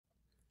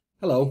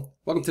Hello,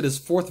 welcome to this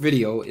fourth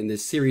video in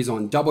this series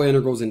on double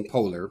integrals in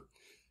polar.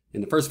 In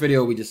the first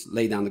video, we just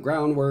laid down the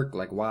groundwork,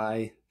 like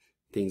why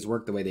things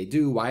work the way they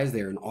do. Why is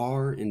there an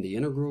r in the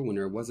integral when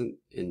there wasn't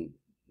in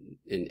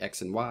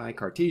x and y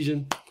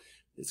Cartesian?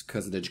 It's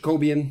because of the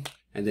Jacobian.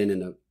 And then in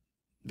the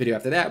video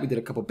after that, we did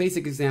a couple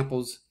basic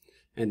examples.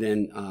 And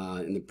then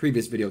in the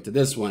previous video to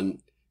this one,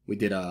 we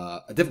did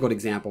a difficult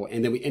example.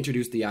 And then we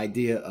introduced the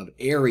idea of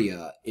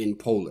area in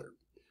polar.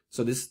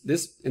 So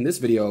in this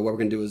video, what we're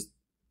going to do is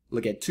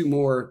look at two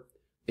more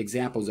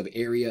examples of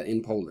area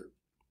in polar.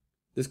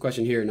 This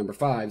question here, number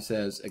 5,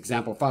 says,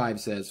 example 5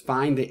 says,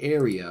 find the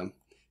area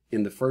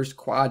in the first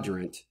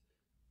quadrant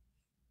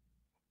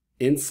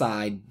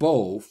inside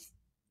both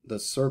the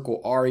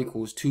circle r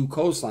equals 2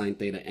 cosine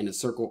theta and the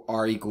circle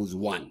r equals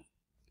 1.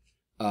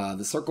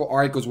 The circle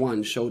r equals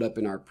 1 showed up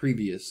in our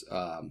previous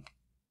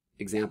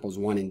examples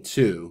 1 and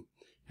 2.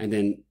 And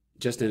then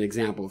just in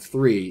example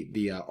 3,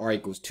 the r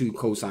equals 2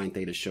 cosine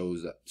theta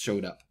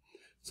showed up.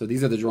 So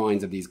these are the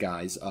drawings of these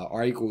guys.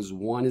 R equals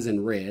 1 is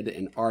in red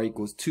and R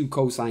equals 2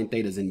 cosine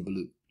theta is in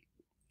blue.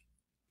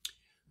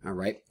 All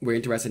right, we're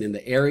interested in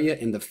the area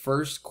in the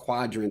first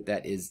quadrant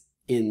that is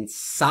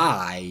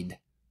inside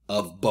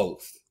of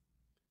both.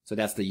 So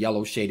that's the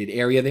yellow shaded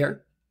area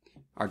there.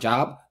 Our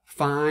job,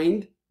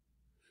 find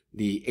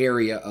the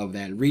area of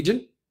that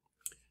region.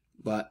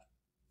 But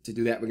to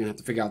do that, we're going to have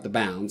to figure out the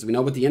bounds. We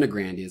know what the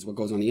integrand is. What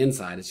goes on the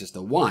inside is just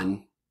a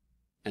 1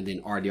 and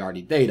then r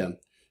d theta.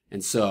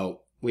 And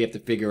so we have to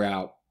figure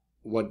out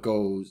what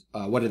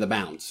are the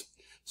bounds.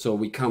 So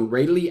we come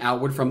radially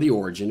outward from the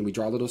origin. We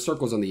draw little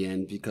circles on the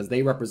end because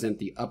they represent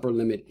the upper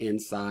limit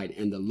inside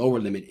and the lower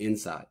limit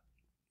inside.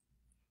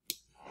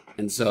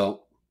 And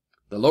so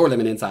the lower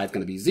limit inside is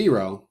going to be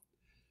 0.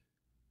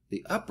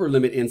 The upper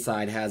limit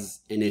inside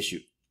has an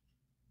issue.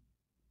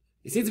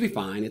 It seems to be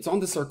fine. It's on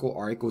the circle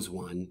r equals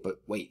 1,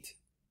 but wait.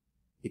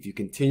 If you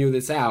continue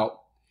this out,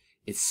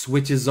 it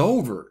switches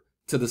over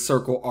to the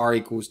circle r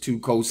equals 2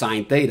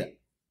 cosine theta.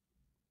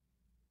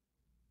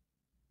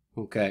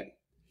 Okay,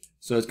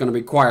 so it's going to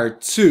require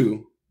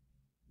 2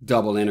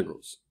 double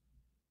integrals.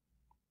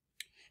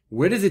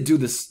 Where does it do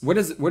this? Where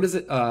does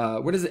it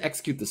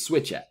execute the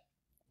switch at?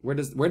 Where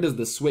does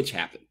the switch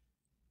happen?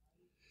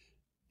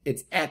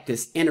 It's at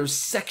this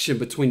intersection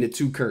between the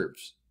two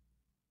curves.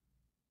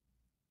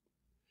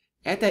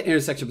 At that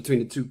intersection between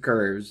the two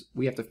curves,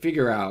 we have to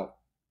figure out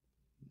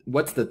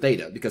what's the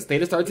theta, because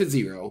theta starts at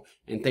 0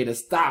 and theta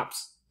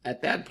stops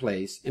at that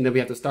place, and then we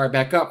have to start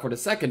back up for the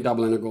second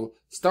double integral,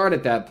 start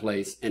at that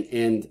place, and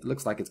end, it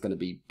looks like it's going to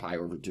be pi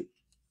over 2.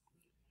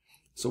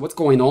 So what's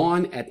going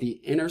on at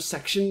the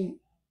intersection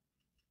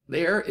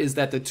there is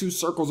that the two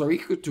circles are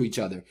equal to each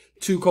other.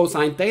 2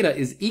 cosine theta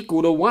is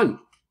equal to 1.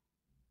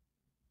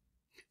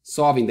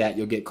 Solving that,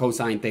 you'll get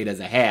cosine theta as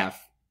a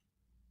half,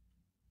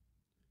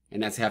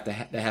 and that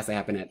has to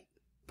happen at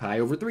pi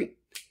over 3,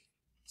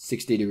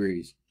 60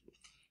 degrees.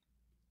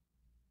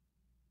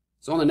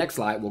 So on the next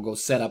slide, we'll go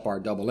set up our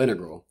double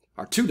integral,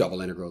 our 2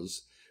 double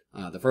integrals.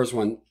 The first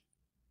one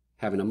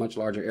having a much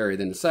larger area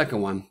than the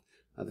second one.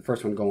 The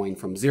first one going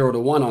from 0 to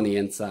 1 on the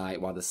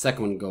inside, while the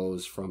second one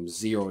goes from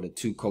 0 to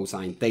 2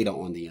 cosine theta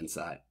on the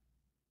inside.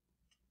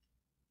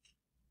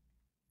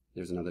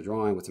 There's another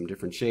drawing with some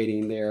different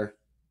shading there.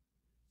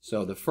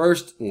 So the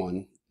first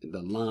one,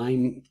 the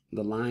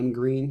lime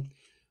green,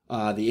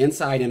 the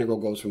inside integral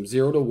goes from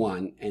 0 to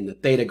 1, and the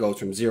theta goes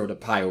from 0 to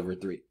pi over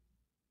 3.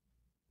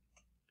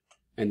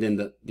 And then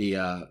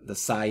the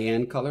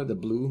cyan color, the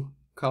blue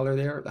color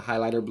there, the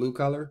highlighter blue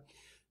color,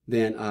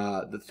 then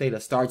the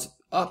theta starts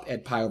up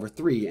at pi over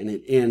 3 and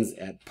it ends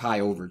at pi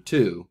over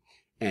 2.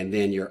 And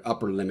then your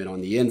upper limit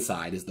on the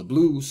inside is the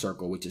blue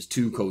circle, which is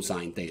 2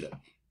 cosine theta.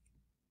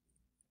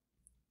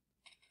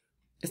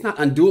 It's not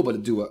undoable to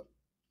do an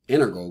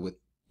integral with,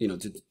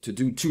 to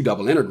do 2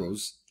 double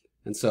integrals.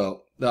 And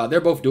so they're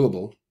both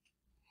doable.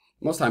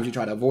 Most times you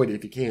try to avoid it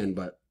if you can,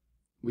 but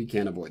we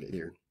can't avoid it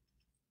here.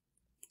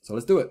 So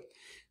let's do it.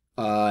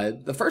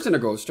 The first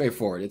integral is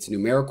straightforward. It's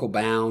numerical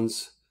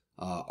bounds.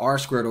 R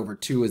squared over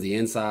 2 is the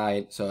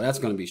inside. So that's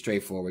going to be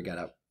straightforward.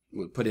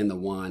 We'll put in the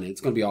 1. It's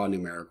going to be all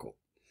numerical.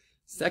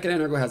 Second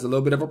integral has a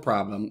little bit of a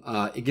problem.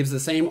 It gives the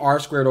same r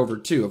squared over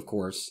 2, of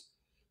course.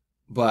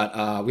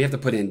 But we have to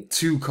put in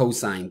 2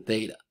 cosine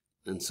theta.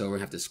 And so we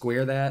have to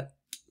square that.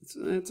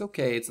 It's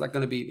okay. It's not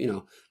going to be,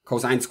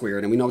 cosine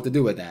squared. And we know what to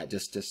do with that.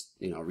 Just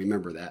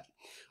remember that.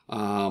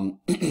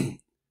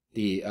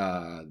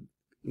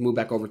 Move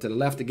back over to the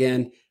left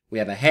again. We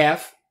have a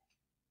half,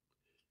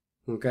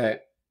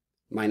 okay,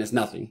 minus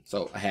nothing,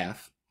 so a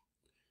half.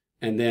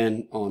 And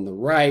then on the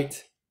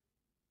right,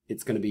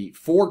 it's going to be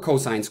 4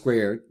 cosine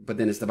squared, but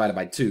then it's divided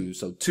by 2,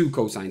 so 2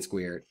 cosine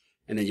squared.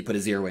 And then you put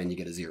a 0 in, you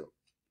get a 0.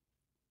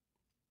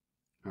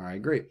 All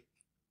right, great.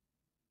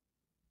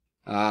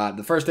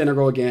 The first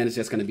integral, again, is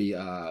just going to be,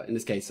 in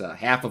this case,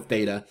 half of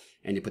theta,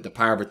 and you put the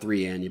pi over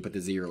 3 in, you put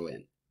the 0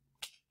 in.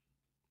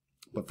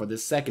 But for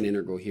this second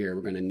integral here,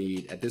 we're going to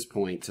need, at this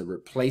point, to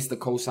replace the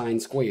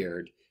cosine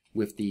squared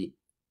with the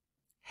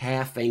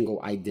half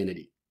angle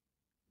identity.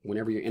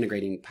 whenever you're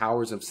integrating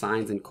powers of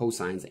sines and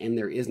cosines and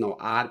there is no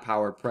odd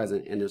power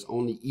present and there's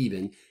only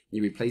even,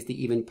 you replace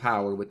the even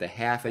power with the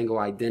half angle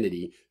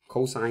identity.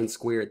 Cosine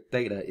squared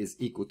theta is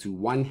equal to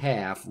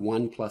 1/2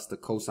 1 plus the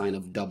cosine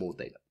of double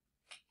theta.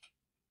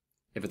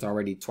 If it's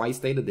already twice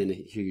theta, then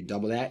here you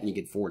double that and you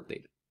get 4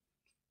 theta.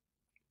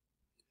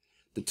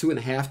 The 2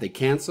 1/2, they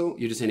cancel.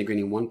 You're just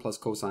integrating 1 plus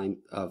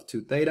cosine of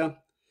 2 theta.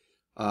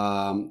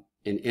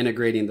 In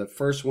integrating the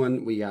first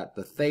one, we got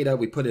the theta.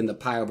 We put in the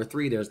pi over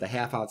 3. There's the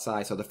half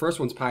outside. So the first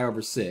one's pi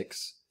over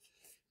 6.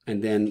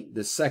 And then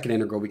the second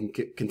integral, we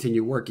can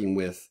continue working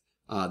with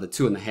the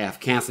 2 1/2,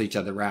 cancel each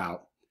other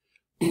out.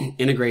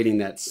 Integrating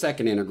that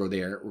second integral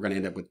there, we're going to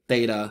end up with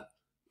theta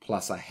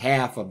plus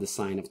 1/2 of the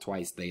sine of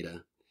twice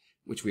theta,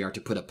 which we are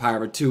to put a pi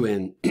over 2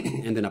 in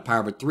and then a pi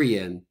over 3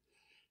 in.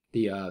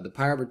 The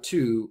pi over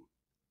 2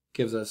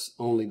 gives us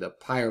only the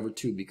pi over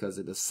 2 because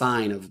of the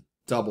sine of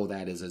double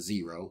that is a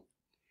 0.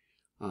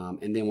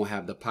 And then we'll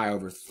have the pi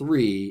over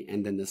 3,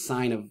 and then the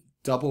sine of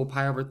double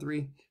pi over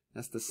 3,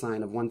 that's the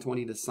sine of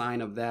 120. The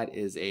sine of that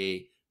is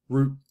a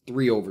root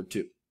 3 over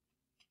 2.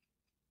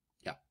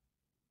 Yeah.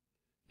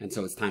 And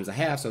so it's times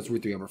 1/2, so it's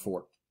root 3 over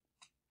 4.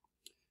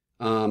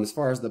 As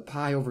far as the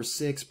pi over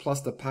 6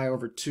 plus the pi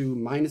over 2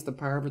 minus the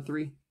pi over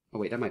 3. Oh,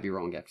 wait, that might be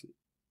wrong, actually.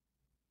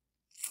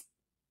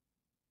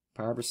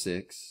 Pi over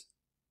 6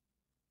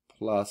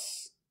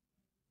 plus,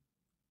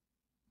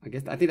 I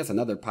think that's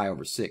another pi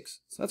over 6.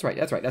 So that's right.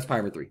 That's pi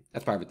over 3.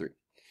 That's pi over 3.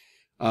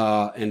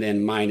 And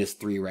then minus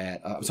 3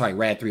 rad,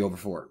 rad 3 over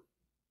 4.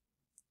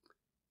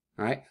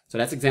 All right. So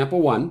that's example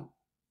 1.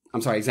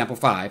 Example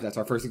 5. That's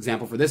our first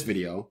example for this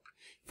video.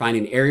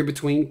 Finding area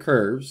between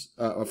curves,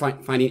 or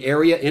finding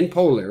area in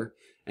polar.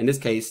 In this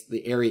case,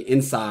 the area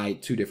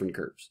inside 2 different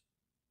curves.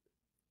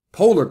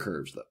 Polar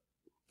curves, though.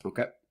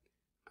 Okay.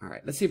 All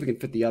right. Let's see if we can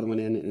fit the other one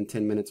in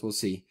 10 minutes. We'll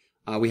see.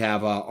 We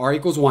have r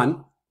equals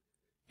 1.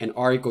 And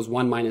r equals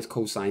 1 minus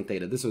cosine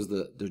theta. This was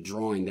the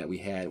drawing that we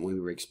had when we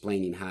were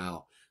explaining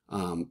how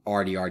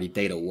RD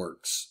theta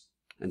works.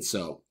 And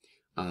so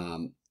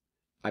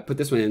I put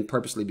this one in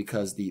purposely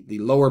because the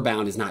lower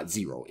bound is not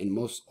 0. In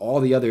all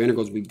the other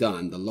integrals we've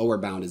done, the lower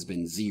bound has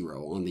been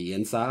 0 on the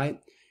inside.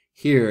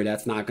 Here,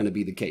 that's not going to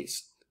be the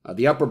case.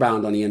 The upper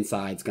bound on the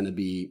inside is going to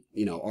be,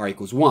 r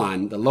equals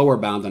 1. The lower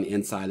bound on the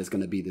inside is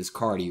going to be this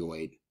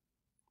cardioid.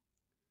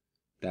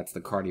 That's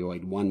the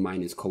cardioid 1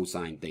 minus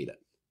cosine theta.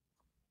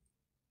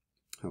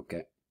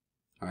 Okay.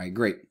 All right,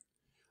 great.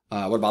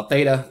 What about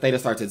theta? Theta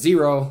starts at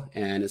 0,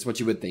 and it's what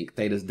you would think.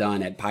 Theta's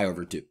done at pi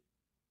over 2.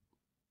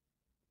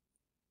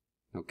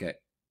 Okay.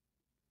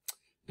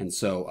 And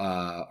so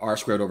r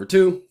squared over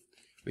 2,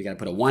 we got to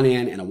put a 1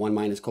 in and a 1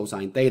 minus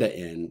cosine theta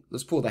in.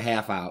 Let's pull the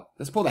half out.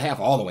 Let's pull the half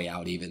all the way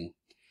out even.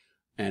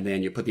 And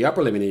then you put the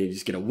upper limit in, you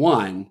just get a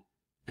 1,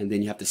 and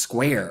then you have to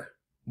square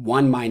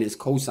 1 minus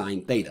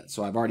cosine theta.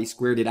 So I've already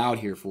squared it out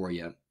here for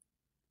you.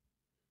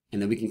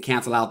 And then we can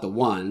cancel out the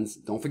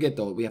 1s. Don't forget,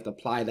 though, we have to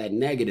apply that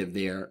negative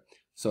there.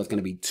 So it's going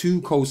to be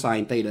 2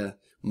 cosine theta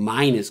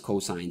minus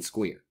cosine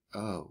squared.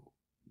 Oh,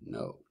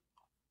 no.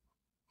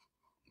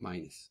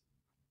 Minus.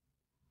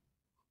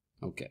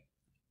 Okay.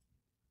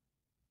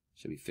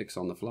 Should we fix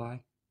on the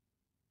fly?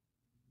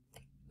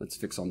 Let's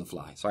fix on the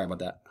fly. Sorry about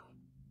that.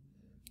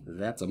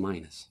 That's a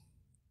minus.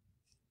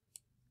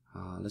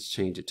 Let's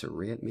change it to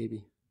red,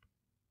 maybe.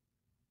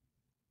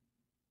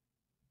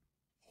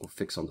 We'll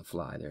fix on the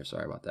fly there.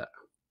 Sorry about that.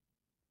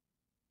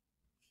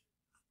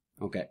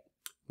 Okay,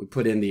 we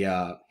put in the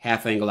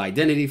half angle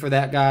identity for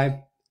that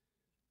guy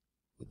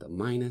with the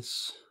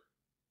minus.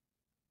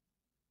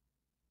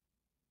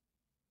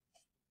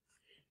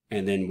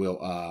 And then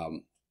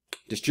we'll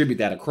distribute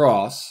that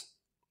across.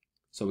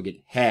 So we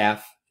get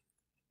half,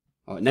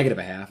 negative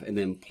a half, and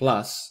then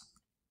plus.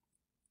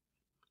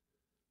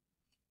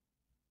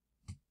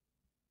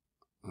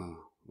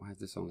 Why is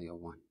this only a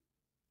 1?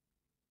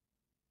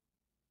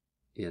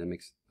 Yeah, that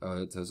makes,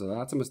 there's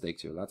lots of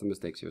mistakes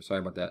here. Sorry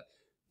about that.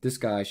 This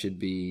guy should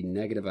be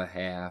negative a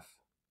half.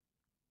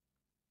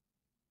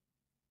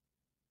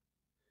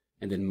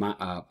 And then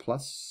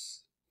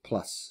plus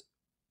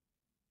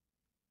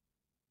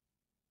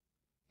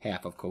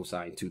half of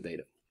cosine 2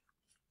 theta.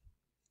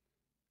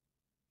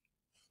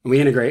 And we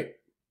integrate.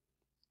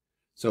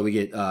 So we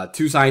get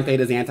 2 sine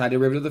theta as the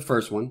antiderivative of the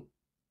first one.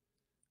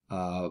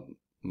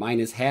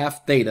 Minus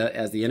half theta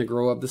as the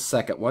integral of the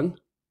second one.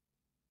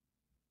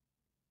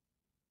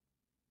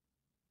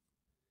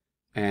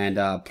 And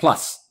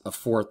plus a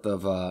fourth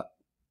of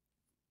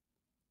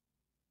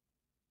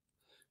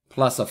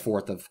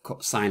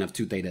sine of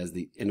 2 theta as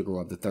the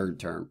integral of the third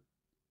term.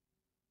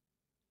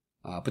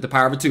 Put the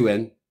pi over 2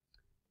 in,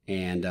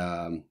 and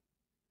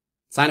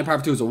sine of pi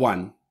over 2 is a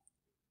 1,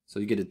 so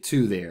you get a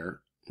 2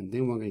 there, and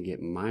then we're going to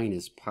get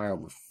minus pi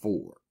over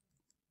 4.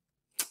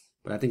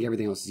 But I think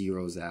everything else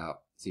zeroes out.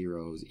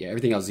 Yeah,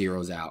 everything else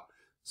zeroes out.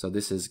 So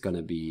this is going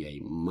to be a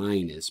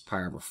minus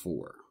pi over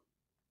 4.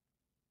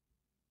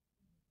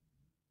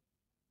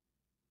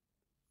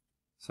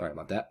 Sorry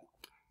about that.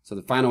 So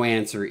the final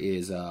answer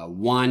is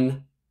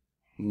 1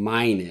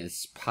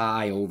 minus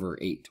pi over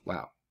 8.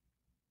 Wow.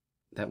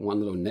 That one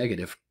little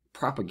negative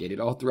propagated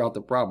all throughout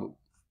the problem.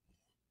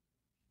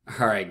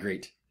 All right,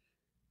 great.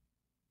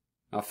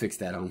 I'll fix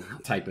that I'll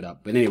type it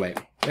up. But anyway,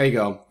 there you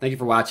go. Thank you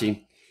for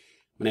watching.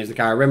 My name is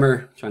Nakia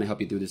Rimmer, trying to help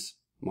you through this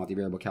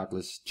multivariable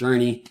calculus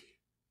journey.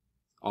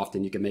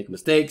 Often you can make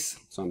mistakes,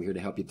 so I'm here to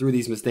help you through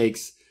these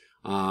mistakes.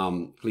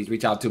 Please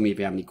reach out to me if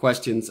you have any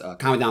questions.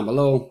 Comment down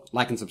below,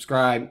 like and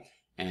subscribe,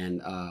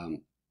 and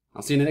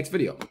I'll see you in the next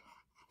video.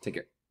 Take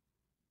care.